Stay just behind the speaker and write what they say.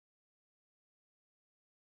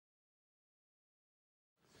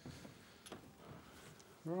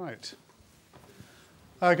Right.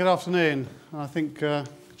 Good afternoon. I think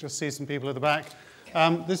just see some people at the back.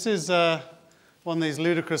 This is one of these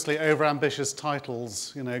ludicrously overambitious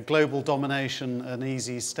titles, you know, Global Domination, an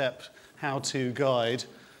Easy Step How-To Guide.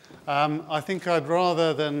 I think I'd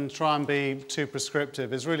rather than try and be too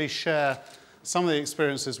prescriptive is really share some of the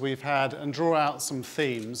experiences we've had and draw out some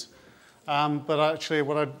themes. But actually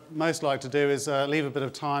what I'd most like to do is leave a bit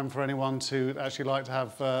of time for anyone to actually like to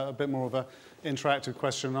have a bit more of an interactive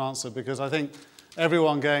question and answer, because I think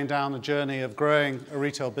everyone going down the journey of growing a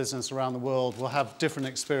retail business around the world will have different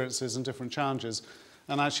experiences and different challenges.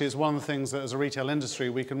 And actually it's one of the things that as a retail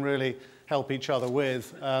industry we can really help each other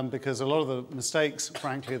with, because a lot of the mistakes,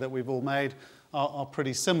 frankly, that we've all made are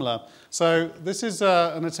pretty similar. So this is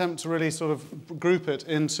an attempt to really sort of group it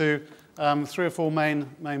into 3 or 4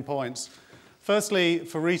 main points. Firstly,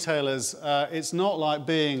 for retailers, it's not like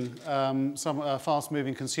being some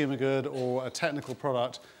fast-moving consumer good or a technical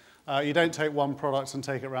product. You don't take one product and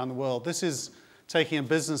take it around the world. This is taking a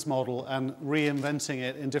business model and reinventing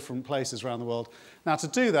it in different places around the world. Now, to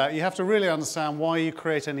do that, you have to really understand why you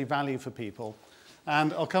create any value for people.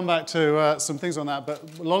 And I'll come back to some things on that, but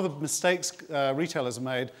a lot of the mistakes retailers have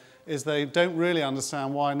made is they don't really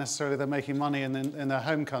understand why necessarily they're making money in their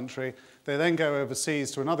home country. They then go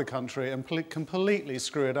overseas to another country and completely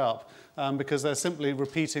screw it up because they're simply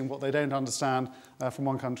repeating what they don't understand from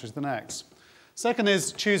one country to the next. Second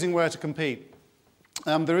is choosing where to compete.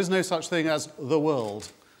 There is no such thing as the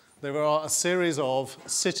world. There are a series of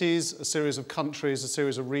cities, a series of countries, a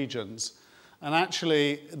series of regions. And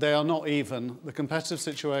actually, they are not even. The competitive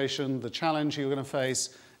situation, the challenge you're going to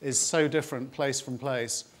face is so different place from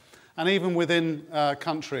place. And even within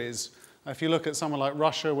countries, if you look at somewhere like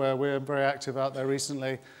Russia, where we're very active out there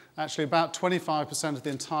recently, actually about 25% of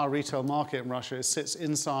the entire retail market in Russia sits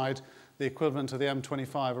inside the equivalent of the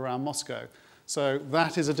M25 around Moscow. So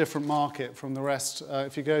that is a different market from the rest.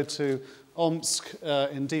 If you go to Omsk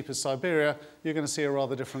in deepest Siberia, you're going to see a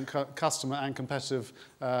rather different customer and competitive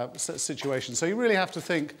situation. So you really have to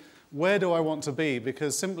think, where do I want to be?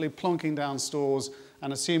 Because simply plonking down stores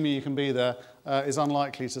and assuming you can be there is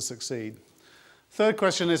unlikely to succeed. Third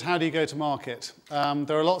question is, how do you go to market?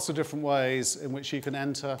 There are lots of different ways in which you can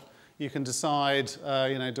enter. You can decide,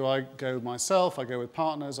 do I go myself? I go with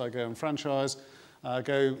partners. I go in franchise.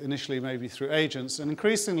 Go initially maybe through agents. And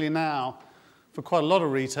increasingly now, for quite a lot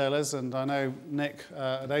of retailers, and I know Nick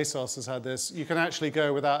at ASOS has had this, you can actually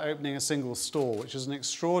go without opening a single store, which is an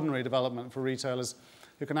extraordinary development for retailers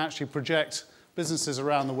who can actually project businesses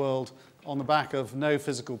around the world on the back of no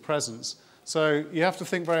physical presence. So you have to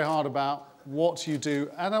think very hard about what you do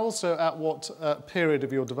and also at what period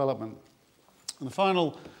of your development. And the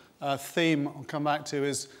final theme I'll come back to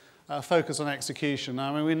is focus on execution.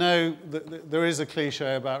 I mean, we know that there is a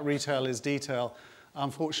cliche about retail is detail.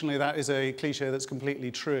 Unfortunately, that is a cliche that's completely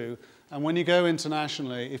true. And when you go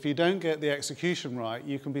internationally, if you don't get the execution right,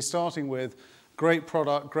 you can be starting with great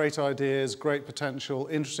product, great ideas, great potential,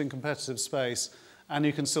 interesting competitive space, and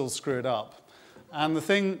you can still screw it up. And the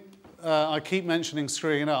thing, I keep mentioning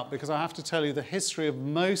screwing it up because I have to tell you the history of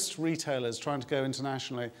most retailers trying to go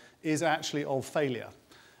internationally is actually of failure.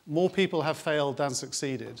 More people have failed than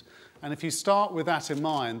succeeded. And if you start with that in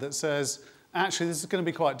mind, that says, actually, this is going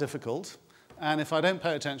to be quite difficult, and if I don't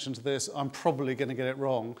pay attention to this, I'm probably going to get it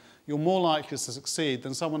wrong, you're more likely to succeed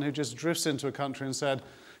than someone who just drifts into a country and said,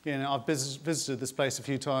 I've visited this place a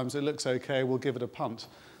few times, it looks okay, we'll give it a punt.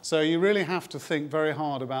 So you really have to think very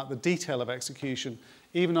hard about the detail of execution,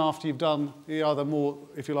 even after you've done the other more,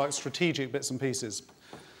 if you like, strategic bits and pieces.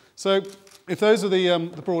 So if those are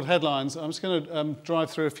the broad headlines, I'm just going to drive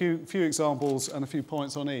through a few examples and a few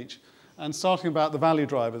points on each. And starting about the value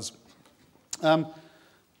drivers.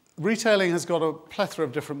 Retailing has got a plethora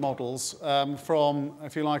of different models, from,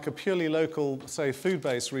 if you like, a purely local, say,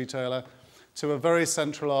 food-based retailer to a very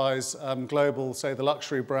centralized global, say, the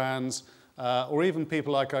luxury brands, or even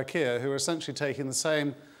people like IKEA, who are essentially taking the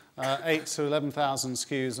same 8,000 to 11,000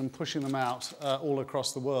 SKUs and pushing them out all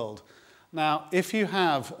across the world. Now, if you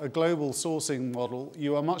have a global sourcing model,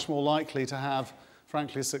 you are much more likely to have,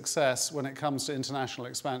 frankly, success when it comes to international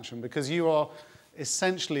expansion, because you are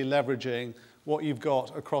essentially leveraging what you've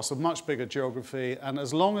got across a much bigger geography, and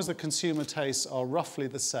as long as the consumer tastes are roughly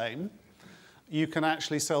the same, you can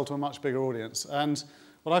actually sell to a much bigger audience. And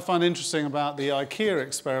what I find interesting about the IKEA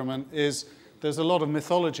experiment is there's a lot of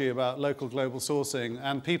mythology about local global sourcing,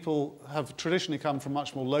 and people have traditionally come from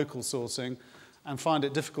much more local sourcing and find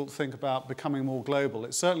it difficult to think about becoming more global.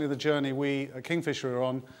 It's certainly the journey we at Kingfisher are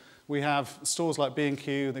on. We have stores like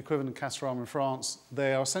B&Q, the equivalent of Castorama in France.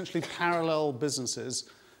 They are essentially parallel businesses,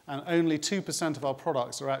 and only 2% of our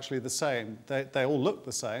products are actually the same. They all look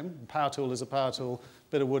the same. A power tool is a power tool,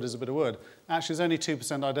 a bit of wood is a bit of wood. Actually, it's only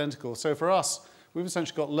 2% identical. So for us, we've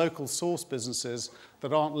essentially got local source businesses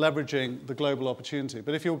that aren't leveraging the global opportunity.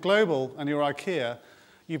 But if you're global and you're IKEA,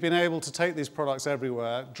 you've been able to take these products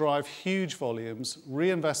everywhere, drive huge volumes,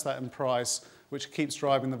 reinvest that in price, which keeps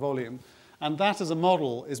driving the volume. And that as a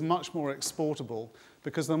model is much more exportable,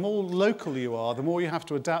 because the more local you are, the more you have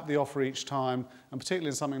to adapt the offer each time, and particularly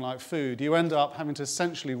in something like food, you end up having to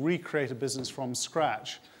essentially recreate a business from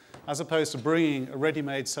scratch, as opposed to bringing a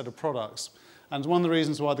ready-made set of products. And one of the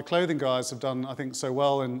reasons why the clothing guys have done, I think, so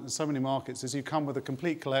well in so many markets is you come with a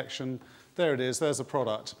complete collection. There it is, there's a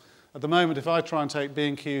product. At the moment, if I try and take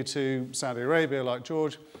B&Q to Saudi Arabia, like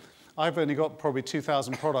George, I've only got probably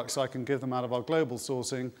 2,000 products I can give them out of our global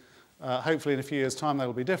sourcing. Hopefully in a few years' time that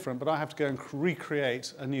will be different, but I have to go and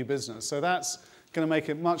recreate a new business. So that's going to make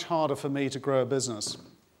it much harder for me to grow a business.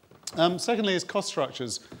 Secondly is cost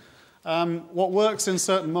structures. What works in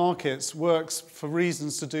certain markets works for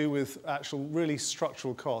reasons to do with actual really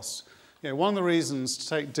structural costs. One of the reasons to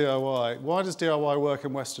take DIY, why does DIY work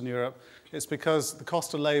in Western Europe? It's because the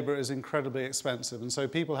cost of labour is incredibly expensive, and so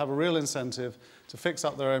people have a real incentive to fix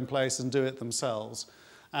up their own place and do it themselves.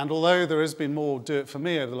 And although there has been more do it for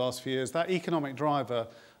me over the last few years, that economic driver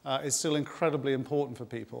is still incredibly important for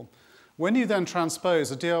people. When you then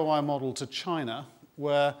transpose a DIY model to China,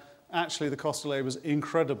 where actually the cost of labour is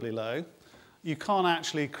incredibly low, you can't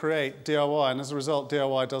actually create DIY, and as a result,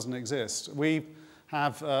 DIY doesn't exist. We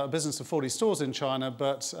have a business of 40 stores in China,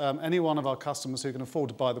 but any one of our customers who can afford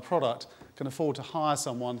to buy the product can afford to hire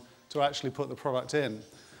someone to actually put the product in.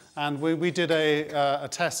 And we did a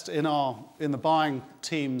test in the buying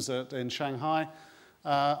teams in Shanghai.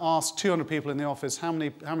 Asked 200 people in the office how many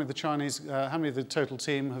of the total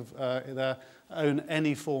team have own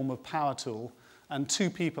any form of power tool, and 2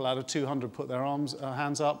 people out of 200 put their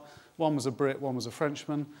hands up. One was a Brit, one was a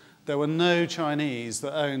Frenchman. There were no Chinese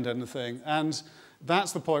that owned anything, and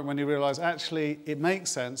that's the point when you realize actually it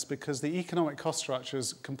makes sense because the economic cost structure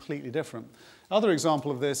is completely different. Another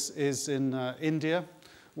example of this is in India,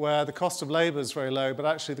 where the cost of labour is very low, but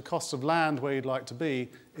actually the cost of land where you'd like to be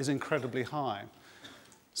is incredibly high.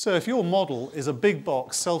 So if your model is a big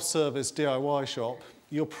box self-service DIY shop,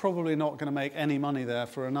 you're probably not going to make any money there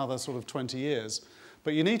for another sort of 20 years.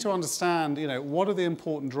 But you need to understand, what are the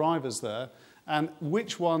important drivers there and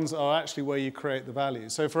which ones are actually where you create the value.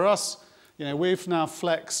 So for us, we've now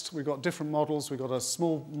flexed. We've got different models. We've got a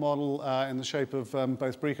small model in the shape of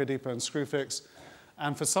both Brico Depot and Screwfix.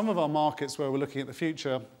 And for some of our markets where we're looking at the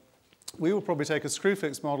future, we will probably take a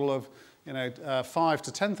Screwfix model of 5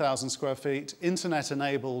 to 10,000 square feet,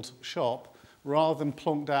 internet-enabled shop, rather than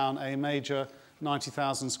plonk down a major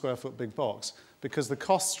 90,000 square foot big box, because the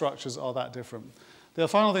cost structures are that different. The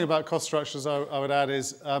final thing about cost structures I would add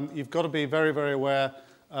is you've got to be very, very aware,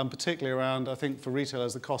 particularly around, I think, for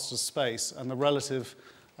retailers, the cost of space and the relative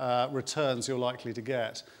returns you're likely to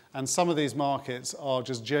get. And some of these markets are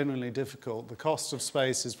just genuinely difficult. The cost of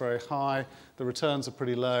space is very high, the returns are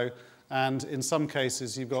pretty low, and in some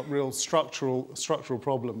cases you've got real structural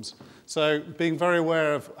problems. So being very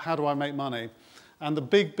aware of how do I make money. And the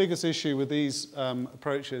biggest issue with these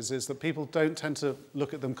approaches is that people don't tend to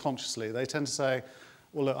look at them consciously. They tend to say,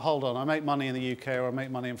 well, look, hold on, I make money in the UK or I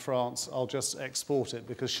make money in France, I'll just export it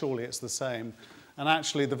because surely it's the same. And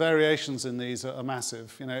actually, the variations in these are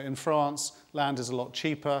massive. In France, land is a lot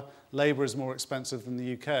cheaper, labour is more expensive than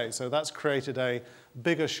the UK. So that's created a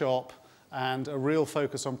bigger shop and a real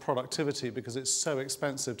focus on productivity because it's so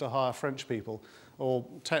expensive to hire French people. Or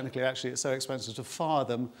technically, actually, it's so expensive to fire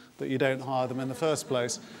them that you don't hire them in the first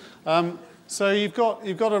place. So you've got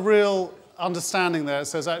a real understanding there. It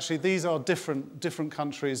says, actually, these are different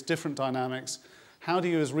countries, different dynamics. How do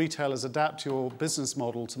you as retailers adapt your business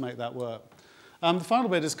model to make that work? The final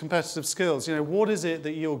bit is competitive skills. What is it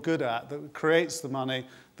that you're good at that creates the money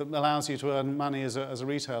that allows you to earn money as a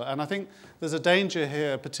retailer? And I think there's a danger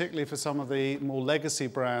here, particularly for some of the more legacy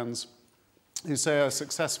brands who say are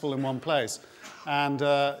successful in one place and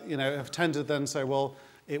have tended then to say, well,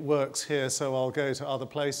 it works here, so I'll go to other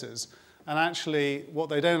places. And actually, what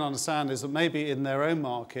they don't understand is that maybe in their own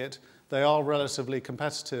market, they are relatively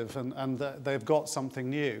competitive and they've got something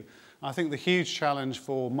new. I think the huge challenge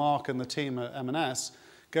for Mark and the team at M&S,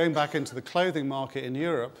 going back into the clothing market in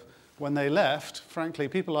Europe, when they left, frankly,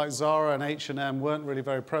 people like Zara and H&M weren't really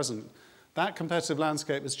very present. That competitive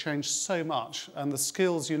landscape has changed so much, and the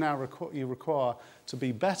skills you now require to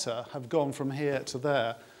be better have gone from here to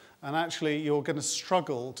there. And actually, you're going to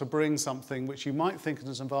struggle to bring something which you might think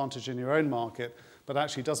is an advantage in your own market, but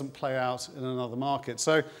actually doesn't play out in another market.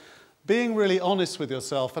 So being really honest with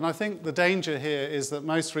yourself. And I think the danger here is that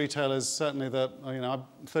most retailers, certainly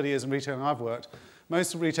 30 years in retailing I've worked,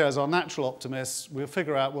 most retailers are natural optimists. We'll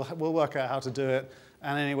figure out, we'll work out how to do it,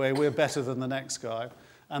 and anyway, we're better than the next guy.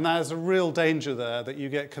 And there's a real danger there that you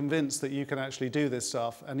get convinced that you can actually do this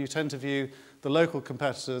stuff, and you tend to view the local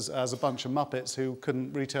competitors as a bunch of muppets who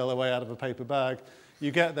couldn't retail their way out of a paper bag.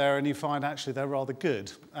 You get there and you find actually they're rather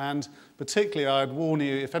good. And particularly I'd warn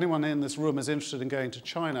you, if anyone in this room is interested in going to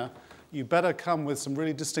China, you better come with some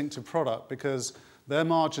really distinctive product, because their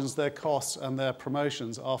margins, their costs, and their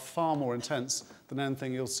promotions are far more intense than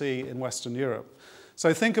anything you'll see in Western Europe.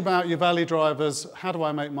 So think about your value drivers. How do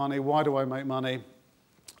I make money? Why do I make money?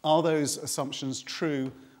 Are those assumptions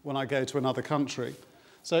true when I go to another country?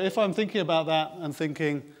 So if I'm thinking about that and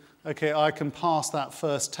thinking, okay, I can pass that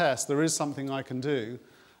first test, there is something I can do,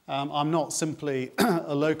 I'm not simply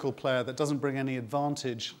a local player that doesn't bring any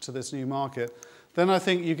advantage to this new market, then I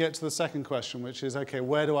think you get to the second question, which is, okay,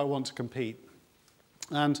 where do I want to compete?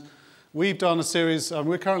 And we've done a series,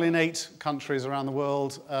 we're currently in 8 countries around the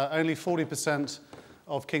world. Only 40%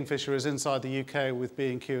 of Kingfisher is inside the UK with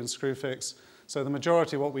B&Q and Screwfix. So the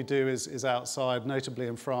majority of what we do is outside, notably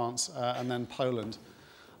in France and then Poland.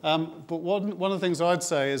 But one of the things I'd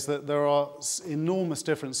say is that there are enormous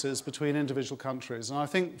differences between individual countries. And I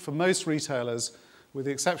think for most retailers, with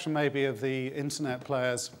the exception maybe of the internet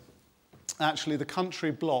players, actually the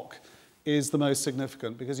country block is the most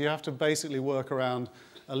significant, because you have to basically work around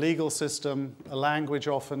a legal system, a language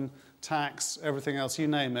often, tax, everything else, you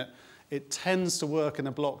name it. It tends to work in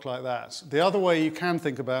a block like that. The other way you can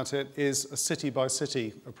think about it is a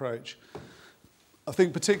city-by-city approach. I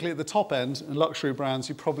think particularly at the top end, in luxury brands,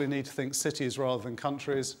 you probably need to think cities rather than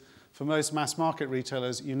countries. For most mass market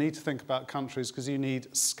retailers, you need to think about countries because you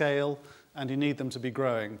need scale and you need them to be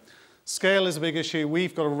growing. Scale is a big issue.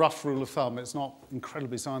 We've got a rough rule of thumb. It's not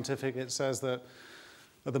incredibly scientific. It says that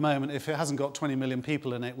at the moment, if it hasn't got 20 million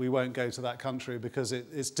people in it, we won't go to that country, because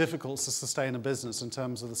it's difficult to sustain a business in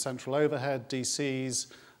terms of the central overhead, DCs,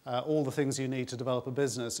 all the things you need to develop a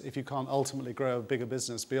business if you can't ultimately grow a bigger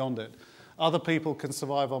business beyond it. Other people can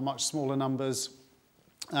survive on much smaller numbers,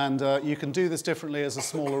 and you can do this differently as a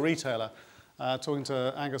smaller retailer. Talking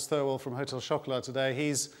to Angus Thirlwell from Hotel Chocolat today,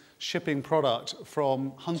 he's shipping product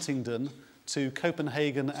from Huntingdon to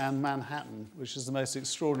Copenhagen and Manhattan, which is the most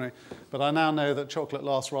extraordinary. But I now know that chocolate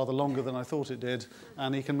lasts rather longer than I thought it did,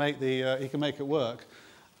 and he can make it work.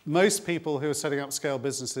 Most people who are setting up scale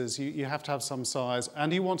businesses, you have to have some size,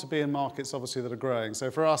 and you want to be in markets, obviously, that are growing.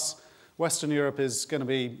 So for us, Western Europe is going to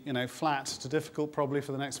be flat to difficult probably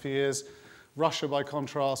for the next few years. Russia, by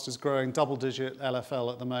contrast, is growing double-digit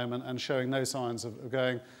LFL at the moment and showing no signs of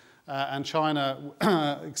going. And China,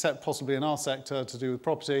 except possibly in our sector to do with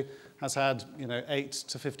property, has had 8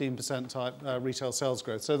 to 15% type retail sales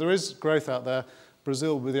growth. So there is growth out there.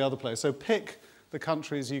 Brazil will be the other place. So pick the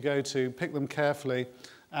countries you go to, pick them carefully,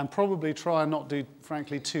 and probably try and not do,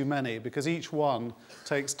 frankly, too many, because each one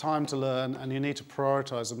takes time to learn and you need to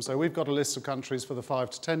prioritize them. So we've got a list of countries for the 5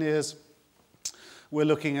 to 10 years. We're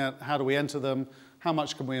looking at how do we enter them, how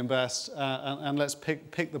much can we invest, and let's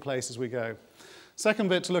pick the places we go. Second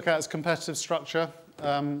bit to look at is competitive structure.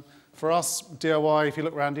 For us, DIY, if you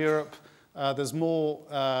look around Europe, there's more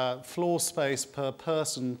floor space per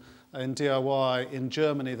person in DIY in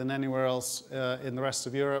Germany than anywhere else in the rest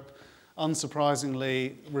of Europe.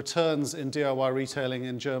 Unsurprisingly, returns in DIY retailing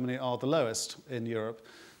in Germany are the lowest in Europe.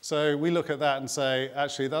 So we look at that and say,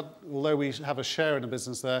 actually, that, although we have a share in a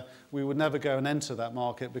business there, we would never go and enter that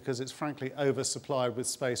market because it's frankly oversupplied with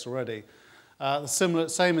space already.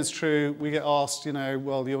 Same is true. We get asked,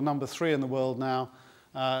 well, you're number 3 in the world now,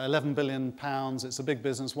 11 billion pounds, it's a big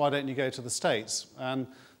business, why don't you go to the States? And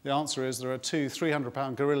the answer is there are 2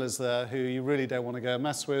 300-pound gorillas there who you really don't want to go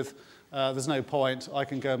mess with. There's no point, I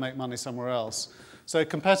can go make money somewhere else. So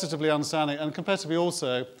competitively understanding, and competitively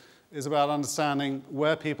also is about understanding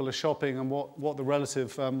where people are shopping and what the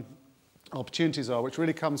relative opportunities are, which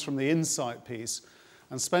really comes from the insight piece.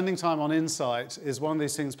 And spending time on insight is one of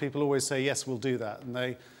these things people always say, yes, we'll do that. And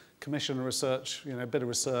they commission a research, a bit of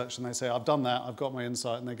research, and they say, I've done that, I've got my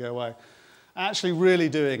insight, and they go away. Actually really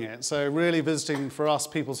doing it. So really visiting, for us,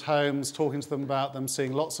 people's homes, talking to them about them,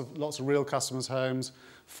 seeing lots of real customers' homes,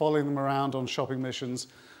 following them around on shopping missions.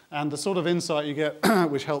 And the sort of insight you get,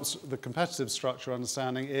 which helps the competitive structure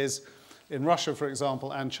understanding, is in Russia, for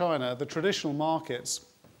example, and China, the traditional markets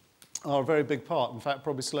are a very big part. In fact,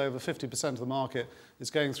 probably still over 50% of the market is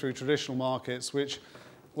going through traditional markets, which,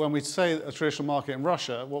 when we say a traditional market in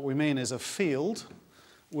Russia, what we mean is a field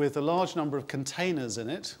with a large number of containers in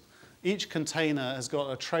it. Each container has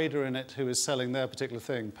got a trader in it who is selling their particular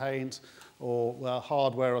thing, paint or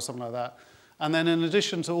hardware or something like that. And then in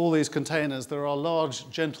addition to all these containers, there are large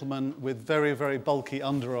gentlemen with very, very bulky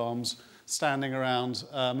underarms standing around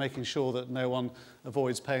making sure that no one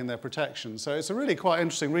avoids paying their protection. So it's a really quite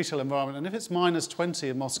interesting retail environment. And if it's minus 20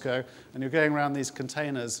 in Moscow and you're going around these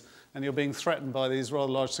containers and you're being threatened by these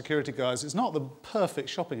rather large security guys, it's not the perfect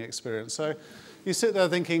shopping experience. So you sit there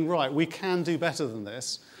thinking, right, we can do better than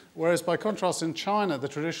this. Whereas by contrast in China, the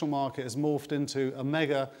traditional market has morphed into a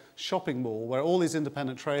mega shopping mall where all these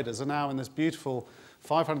independent traders are now in this beautiful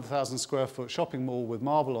 500,000 square foot shopping mall with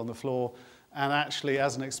marble on the floor. And actually,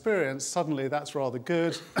 as an experience, suddenly that's rather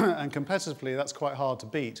good, and competitively that's quite hard to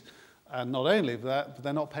beat. And not only that, but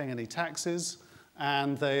they're not paying any taxes,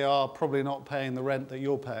 and they are probably not paying the rent that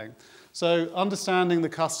you're paying. So understanding the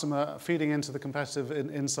customer, feeding into the competitive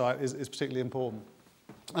insight is particularly important.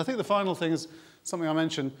 I think the final thing is something I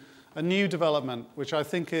mentioned, a new development, which I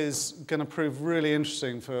think is going to prove really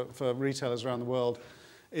interesting for retailers around the world,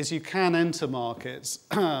 is you can enter markets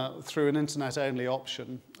through an internet-only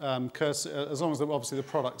option, as long as obviously the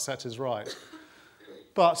product set is right.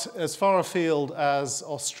 But as far afield as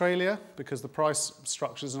Australia, because the price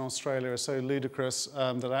structures in Australia are so ludicrous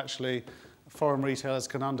that actually foreign retailers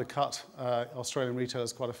can undercut Australian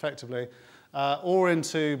retailers quite effectively, or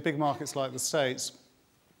into big markets like the States,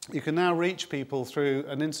 you can now reach people through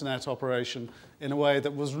an internet operation in a way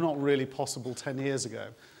that was not really possible 10 years ago.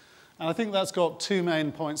 And I think that's got two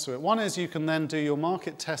main points to it. One is you can then do your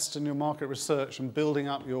market test and your market research and building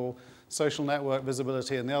up your social network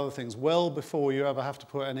visibility and the other things well before you ever have to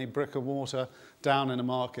put any brick and mortar down in a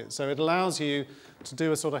market. So it allows you to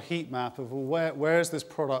do a sort of heat map of where is this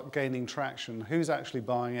product gaining traction, who's actually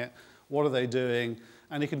buying it, what are they doing,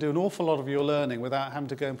 and you can do an awful lot of your learning without having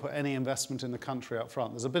to go and put any investment in the country up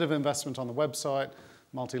front. There's a bit of investment on the website,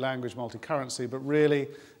 multi-language, multi-currency, but really,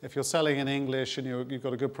 if you're selling in English and you've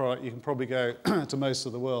got a good product, you can probably go to most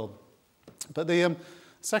of the world. But the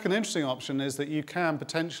second interesting option is that you can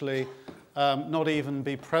potentially not even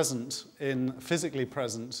be physically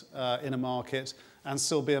present in a market and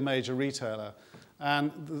still be a major retailer.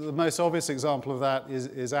 And the most obvious example of that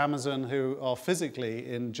is Amazon, who are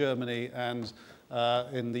physically in Germany and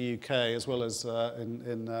in the UK, as well as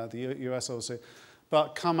in the US, obviously,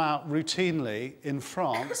 but come out routinely in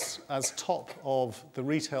France as top of the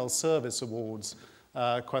Retail Service Awards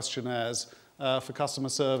questionnaires for customer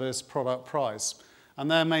service, product, price. And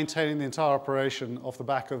they're maintaining the entire operation off the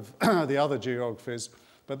back of the other geographies,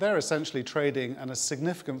 but they're essentially trading and a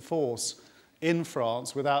significant force in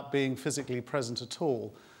France without being physically present at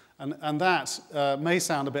all. And that may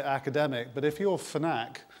sound a bit academic, but if you're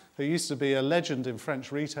Fnac, who used to be a legend in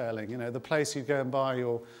French retailing, you know, the place you go and buy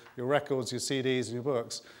your records, your CDs, and your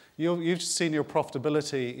books, you've seen your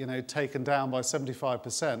profitability, you know, taken down by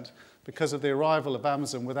 75% because of the arrival of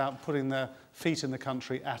Amazon without putting their feet in the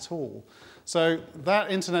country at all. So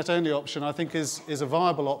that internet-only option, I think, is a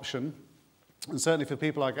viable option, and certainly for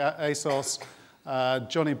people like ASOS,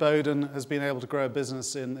 Johnny Bowden has been able to grow a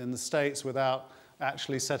business in the States without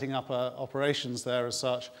actually setting up operations there as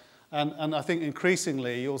such. And I think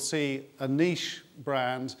increasingly you'll see a niche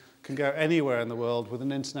brand can go anywhere in the world with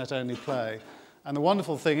an internet-only play. And the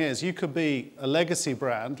wonderful thing is you could be a legacy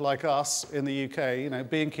brand like us in the UK, you know,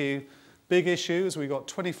 B&Q, big issues. We've got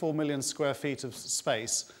 24 million square feet of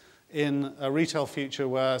space in a retail future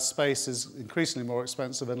where space is increasingly more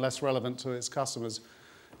expensive and less relevant to its customers.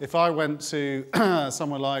 If I went to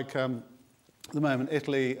somewhere like, at the moment,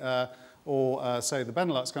 Italy, or say the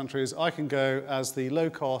Benelux countries, I can go as the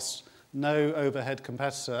low-cost, no-overhead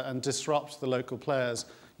competitor and disrupt the local players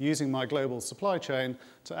using my global supply chain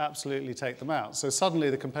to absolutely take them out. So suddenly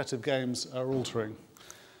the competitive games are altering.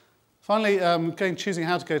 Finally, choosing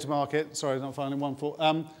how to go to market. Sorry, not finally, one for.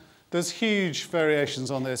 There's huge variations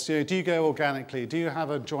on this. You know, do you go organically? Do you have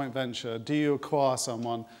a joint venture? Do you acquire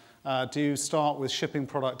someone? Do you start with shipping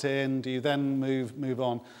product in? Do you then move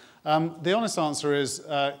on? The honest answer is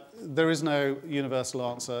there is no universal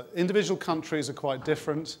answer. Individual countries are quite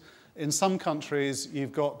different. In some countries,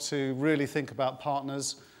 you've got to really think about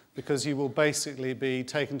partners because you will basically be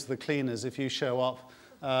taken to the cleaners if you show up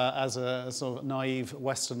as a sort of naive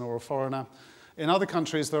Westerner or a foreigner. In other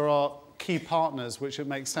countries, there are key partners which it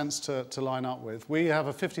makes sense to line up with. We have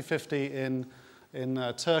a 50-50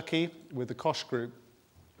 in Turkey with the Koç Group,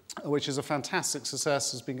 which is a fantastic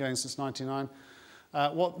success, has been going since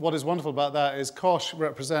 1999. What is wonderful about that is Koç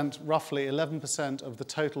represent roughly 11% of the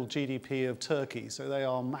total GDP of Turkey, so they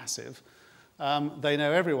are massive. They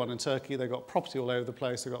know everyone in Turkey, they've got property all over the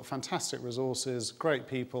place, they've got fantastic resources, great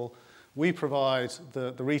people. We provide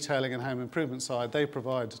the retailing and home improvement side, they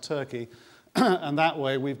provide Turkey, and that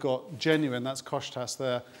way we've got genuine, that's Koçtaş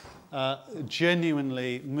there,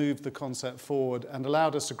 genuinely moved the concept forward and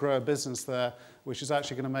allowed us to grow a business there, which is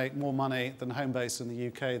actually going to make more money than Homebase in the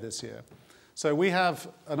UK this year. So we have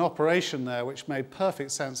an operation there which made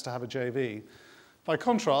perfect sense to have a JV. By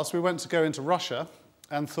contrast, we went to go into Russia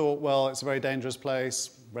and thought, well, it's a very dangerous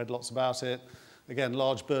place, read lots about it. Again,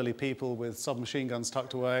 large burly people with submachine guns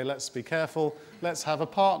tucked away. Let's be careful. Let's have a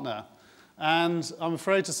partner. And I'm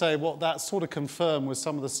afraid to say what that sort of confirmed was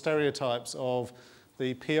some of the stereotypes of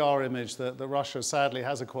the PR image that Russia sadly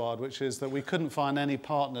has acquired, which is that we couldn't find any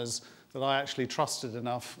partners that I actually trusted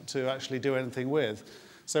enough to actually do anything with.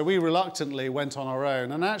 So we reluctantly went on our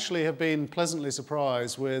own and actually have been pleasantly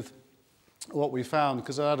surprised with what we found,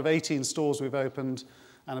 because out of 18 stores we've opened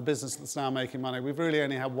and a business that's now making money, we've really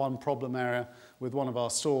only had one problem area with one of our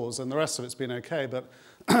stores, and the rest of it's been okay. But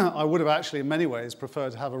I would have actually, in many ways,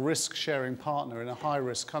 preferred to have a risk-sharing partner in a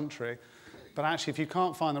high-risk country. But actually, if you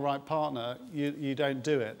can't find the right partner, you don't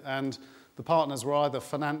do it. And the partners were either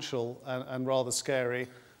financial and rather scary,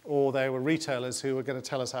 or they were retailers who were going to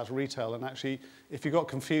tell us how to retail. And actually, if you've got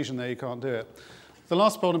confusion there, you can't do it. The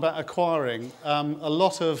last point about acquiring, a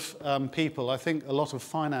lot of people, I think a lot of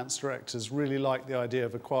finance directors really like the idea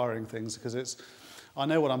of acquiring things because it's, I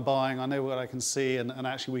know what I'm buying, I know what I can see, and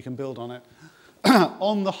actually we can build on it.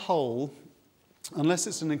 On the whole, unless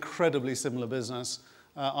it's an incredibly similar business,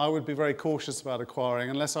 I would be very cautious about acquiring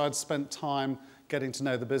unless I'd spent time getting to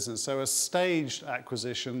know the business. So a staged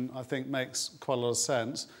acquisition, I think, makes quite a lot of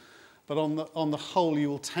sense. But on the whole, you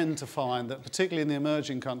will tend to find that, particularly in the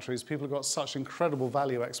emerging countries, people have got such incredible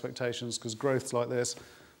value expectations because growth's like this.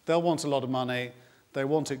 They'll want a lot of money. They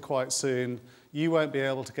want it quite soon. You won't be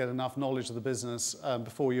able to get enough knowledge of the business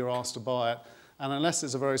before you're asked to buy it. And unless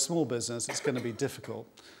it's a very small business, it's going to be difficult.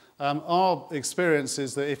 Our experience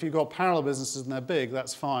is that if you've got parallel businesses and they're big,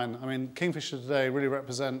 that's fine. I mean, Kingfisher today really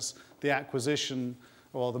represents the acquisition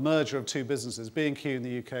or the merger of two businesses, B&Q in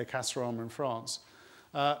the UK, Castorama in France.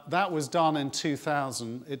 That was done in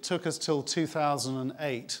 2000. It took us till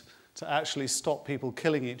 2008 to actually stop people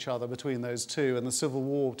killing each other between those two and the Civil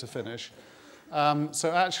War to finish.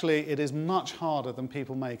 So actually, it is much harder than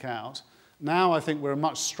people make out. Now I think we're a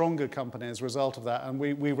much stronger company as a result of that, and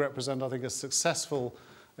we represent, I think, a successful,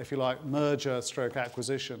 if you like, merger stroke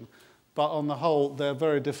acquisition. But on the whole, they're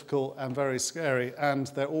very difficult and very scary, and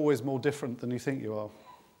they're always more different than you think you are.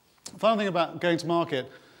 The final thing about going to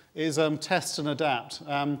market is test and adapt.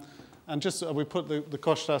 And just we put the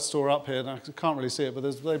Cheshire store up here, and I can't really see it, but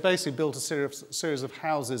they basically built a series of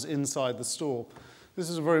houses inside the store. This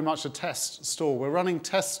is very much a test store. We're running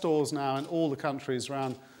test stores now in all the countries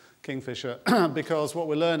around Kingfisher because what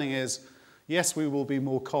we're learning is, yes, we will be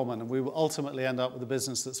more common, and we will ultimately end up with a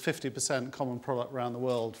business that's 50% common product around the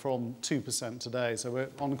world from 2% today. So we're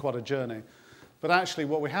on quite a journey. But actually,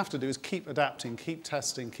 what we have to do is keep adapting, keep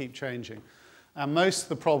testing, keep changing. And most of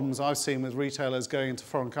the problems I've seen with retailers going into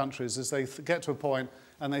foreign countries is they get to a point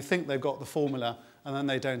and they think they've got the formula and then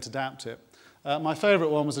they don't adapt it. My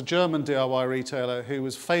favourite one was a German DIY retailer who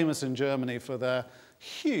was famous in Germany for their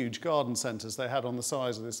huge garden centres they had on the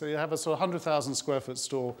sides of this. So you have a sort of 100,000 square foot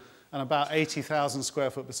store and about 80,000 square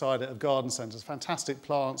foot beside it of garden centres. Fantastic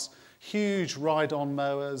plants, huge ride-on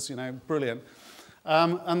mowers, you know, brilliant.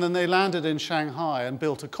 And then they landed in Shanghai and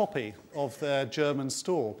built a copy of their German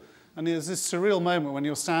store. And there's this surreal moment when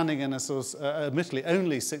you're standing in a sort of, admittedly,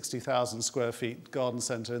 only 60,000 square feet garden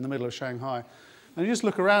centre in the middle of Shanghai. And you just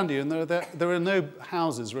look around you, and there are no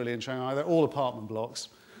houses really in Shanghai. They're all apartment blocks.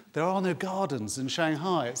 There are no gardens in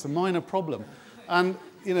Shanghai. It's a minor problem. And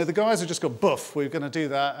you know, the guys have just got, boof, we're going to do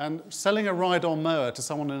that. And selling a ride-on mower to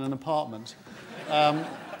someone in an apartment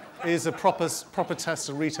is a proper test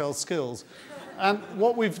of retail skills. And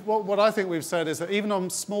what I think we've said is that even on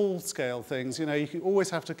small-scale things, you know, you always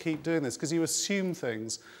have to keep doing this because you assume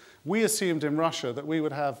things. We assumed in Russia that we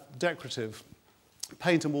would have decorative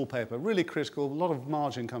paint and wallpaper, really critical. A lot of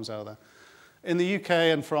margin comes out of there. In the UK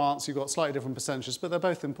and France, you've got slightly different percentages, but they're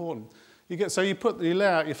both important. You lay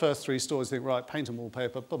out your first 3 stores, you think, right, paint and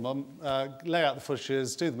wallpaper, lay out the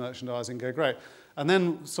footages, do the merchandising, go great. And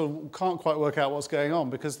then sort of can't quite work out what's going on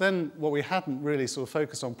because then what we hadn't really sort of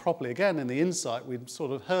focused on properly, again, in the insight, we'd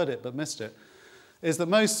sort of heard it but missed it, is that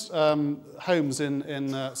most homes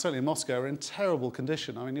certainly in Moscow are in terrible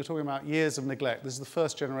condition. I mean, you're talking about years of neglect. This is the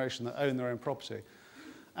first generation that own their own property.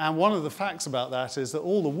 And one of the facts about that is that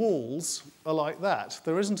all the walls are like that.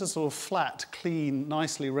 There isn't a sort of flat, clean,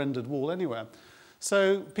 nicely rendered wall anywhere.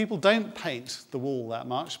 So people don't paint the wall that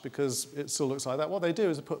much because it still looks like that. What they do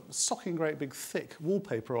is they put socking great big thick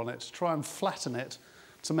wallpaper on it to try and flatten it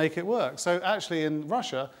to make it work. So actually in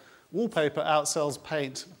Russia, Wallpaper outsells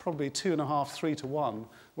paint probably 2.5, 3 to 1,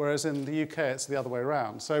 whereas in the UK it's the other way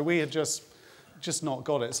around. So we had just not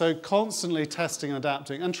got it. So constantly testing and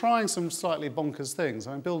adapting and trying some slightly bonkers things.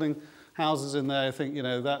 I mean, building houses in there, I think, you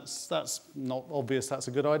know, that's not obvious that's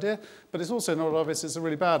a good idea, but it's also not obvious it's a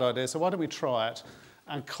really bad idea, so why don't we try it?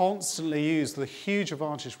 And constantly use the huge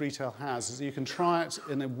advantage retail has is that you can try it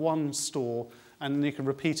in one store and then you can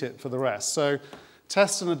repeat it for the rest. So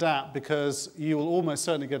test and adapt, because you will almost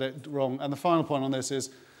certainly get it wrong. And the final point on this is,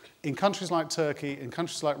 in countries like Turkey, in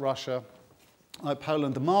countries like Russia, like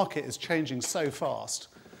Poland, the market is changing so fast.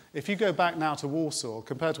 If you go back now to Warsaw,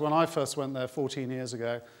 compared to when I first went there 14 years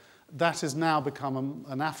ago, that has now become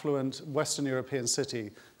an affluent Western European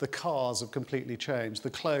city. The cars have completely changed. The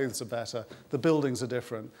clothes are better. The buildings are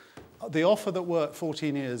different. The offer that worked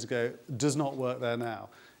 14 years ago does not work there now.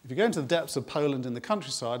 If you go into the depths of Poland in the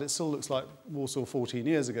countryside, it still looks like Warsaw 14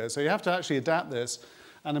 years ago. So you have to actually adapt this.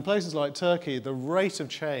 And in places like Turkey, the rate of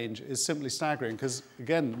change is simply staggering because,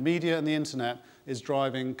 again, media and the internet is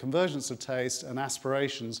driving convergence of taste and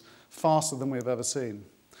aspirations faster than we've ever seen.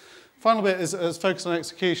 Final bit is focus on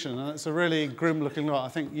execution, and it's a really grim-looking lot. I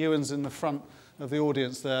think Ewan's in the front of the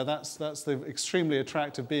audience there. That's the extremely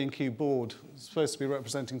attractive B&Q board. It's supposed to be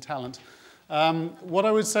representing talent. What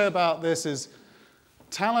I would say about this is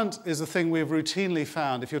talent is a thing we've routinely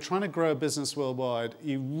found. If you're trying to grow a business worldwide,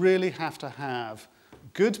 you really have to have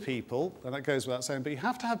good people, and that goes without saying, but you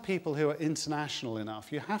have to have people who are international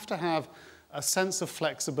enough. You have to have a sense of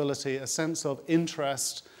flexibility, a sense of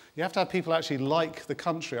interest. You have to have people actually like the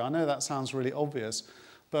country. I know that sounds really obvious,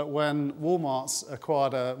 but when Walmart's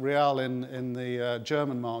acquired a Real in the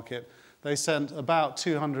German market, they sent about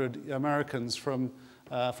 200 Americans from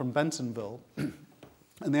Bentonville.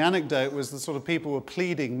 And the anecdote was the sort of people were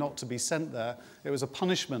pleading not to be sent there. It was a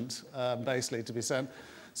punishment, basically, to be sent.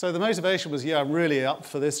 So the motivation was, yeah, I'm really up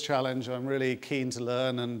for this challenge. I'm really keen to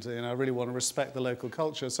learn, and I really want to respect the local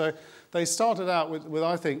culture. So they started out with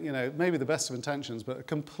I think, maybe the best of intentions, but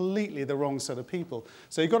completely the wrong set of people.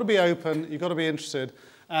 So you've got to be open, you've got to be interested.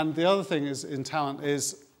 And the other thing is in talent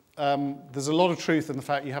is there's a lot of truth in the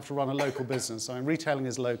fact you have to run a local business. I mean, retailing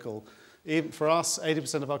is local. Even for us,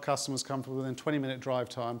 80% of our customers come from within 20-minute drive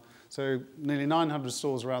time. So nearly 900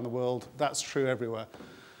 stores around the world. That's true everywhere.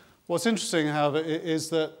 What's interesting, however, is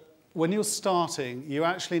that when you're starting, you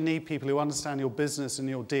actually need people who understand your business and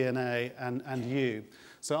your DNA and you.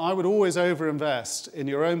 So I would always overinvest in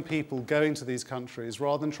your own people going to these countries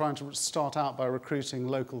rather than trying to start out by recruiting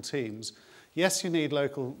local teams. Yes, you need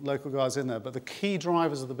local guys in there, but the key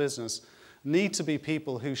drivers of the business need to be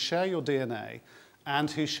people who share your DNA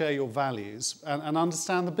and who share your values and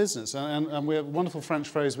understand the business. And we have a wonderful French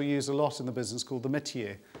phrase we use a lot in the business called the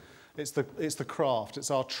métier. It's the craft,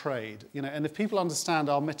 it's our trade. And if people understand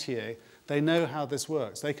our métier, they know how this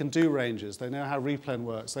works. They can do ranges, they know how Replen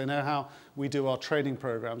works, they know how we do our training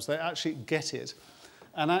programs. They actually get it.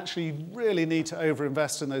 And actually you really need to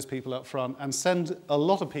overinvest in those people up front and send a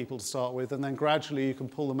lot of people to start with, and then gradually you can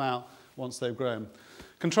pull them out once they've grown.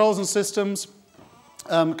 Controls and systems.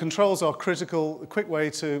 Controls are critical. A quick way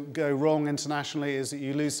to go wrong internationally is that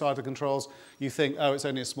you lose sight of controls. You think, oh, it's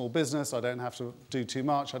only a small business. I don't have to do too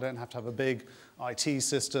much. I don't have to have a big IT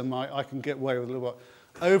system. I can get away with a little bit.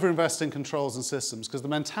 Overinvest in controls and systems, because the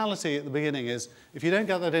mentality at the beginning is if you don't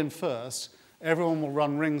get that in first, everyone will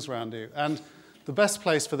run rings around you. And the best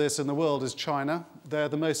place for this in the world is China. They're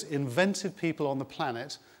the most inventive people on the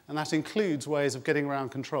planet, and that includes ways of getting around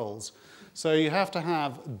controls. So you have to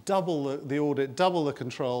have double the audit, double the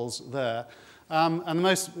controls there. And the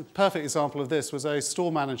most perfect example of this was a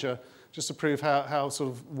store manager, just to prove how sort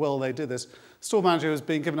of well they did this. Store manager was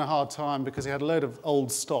being given a hard time because he had a load of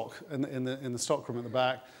old stock in the stockroom at the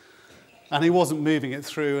back, and he wasn't moving it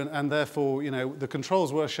through, and therefore, the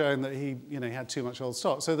controls were showing that he had too much old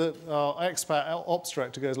stock. So our expat ops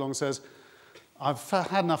director goes along and says, I've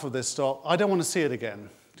had enough of this stock. I don't want to see it again.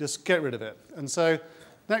 Just get rid of it. And so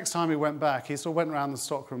next time he went back, he sort of went around the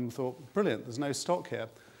stockroom and thought, brilliant, there's no stock here.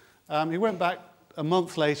 He went back a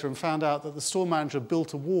month later and found out that the store manager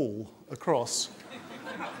built a wall across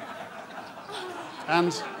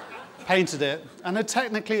and painted it and had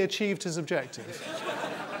technically achieved his objective.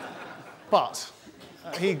 But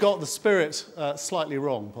he got the spirit slightly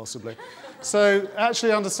wrong, possibly. So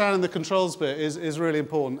actually understanding the controls bit is really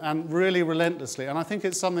important, and really relentlessly. And I think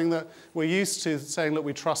it's something that we're used to saying, look,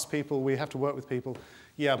 we trust people, we have to work with people.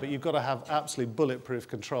 Yeah, but you've got to have absolutely bulletproof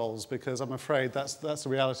controls, because I'm afraid that's the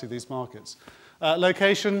reality of these markets.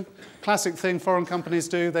 Location, classic thing foreign companies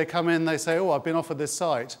do. They come in, they say, oh, I've been offered this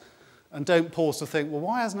site, and don't pause to think, well,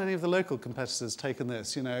 why hasn't any of the local competitors taken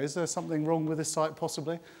this? Is there something wrong with this site,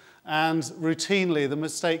 possibly? And routinely, the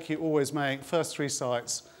mistake you always make, first 3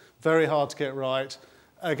 sites, very hard to get right.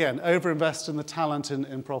 Again, overinvest in the talent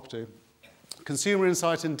in property. Consumer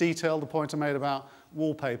insight in detail, the point I made about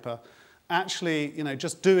wallpaper. Actually,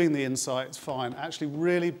 just doing the insight is fine. Actually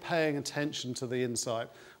really paying attention to the insight.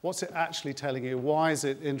 What's it actually telling you? Why is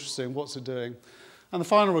it interesting? What's it doing? And the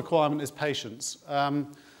final requirement is patience.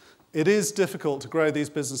 It is difficult to grow these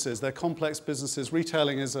businesses. They're complex businesses.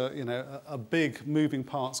 Retailing is a big moving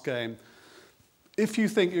parts game. If you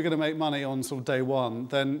think you're going to make money on sort of day one,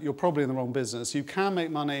 then you're probably in the wrong business. You can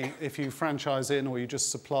make money if you franchise in or you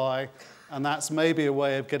just supply, and that's maybe a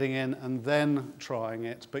way of getting in and then trying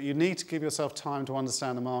it. But you need to give yourself time to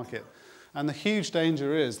understand the market. And the huge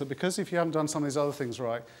danger is that because if you haven't done some of these other things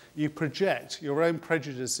right, you project your own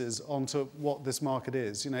prejudices onto what this market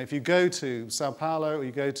is. If you go to Sao Paulo or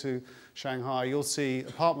you go to Shanghai, you'll see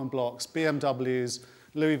apartment blocks, BMWs,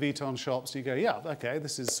 Louis Vuitton shops. You go, yeah, okay,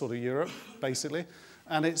 this is sort of Europe, basically.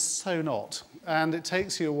 And it's so not. And it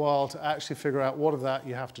takes you a while to actually figure out what of that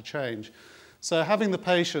you have to change. So having the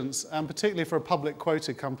patience, and particularly for a public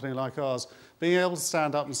quoted company like ours, being able to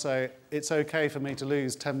stand up and say, it's okay for me to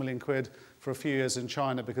lose 10 million quid for a few years in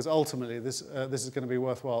China because ultimately this is going to be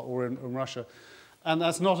worthwhile, or in Russia. And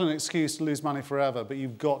that's not an excuse to lose money forever, but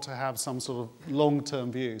you've got to have some sort of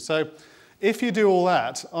long-term view. So if you do all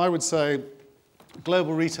that, I would say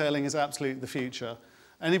global retailing is absolutely the future.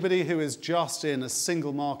 Anybody who is just in a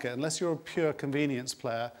single market, unless you're a pure convenience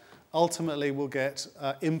player, ultimately will get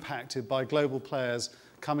impacted by global players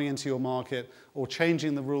coming into your market or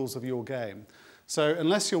changing the rules of your game. So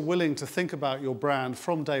unless you're willing to think about your brand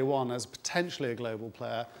from day one as potentially a global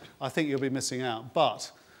player, I think you'll be missing out.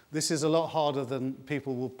 But this is a lot harder than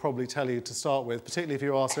people will probably tell you to start with, particularly if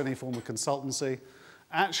you ask any form of consultancy.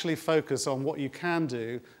 Actually focus on what you can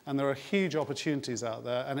do, and there are huge opportunities out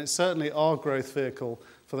there, and it's certainly our growth vehicle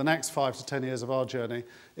for the next 5 to 10 years of our journey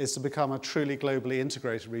is to become a truly globally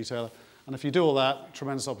integrated retailer. And if you do all that,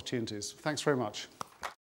 tremendous opportunities. Thanks very much.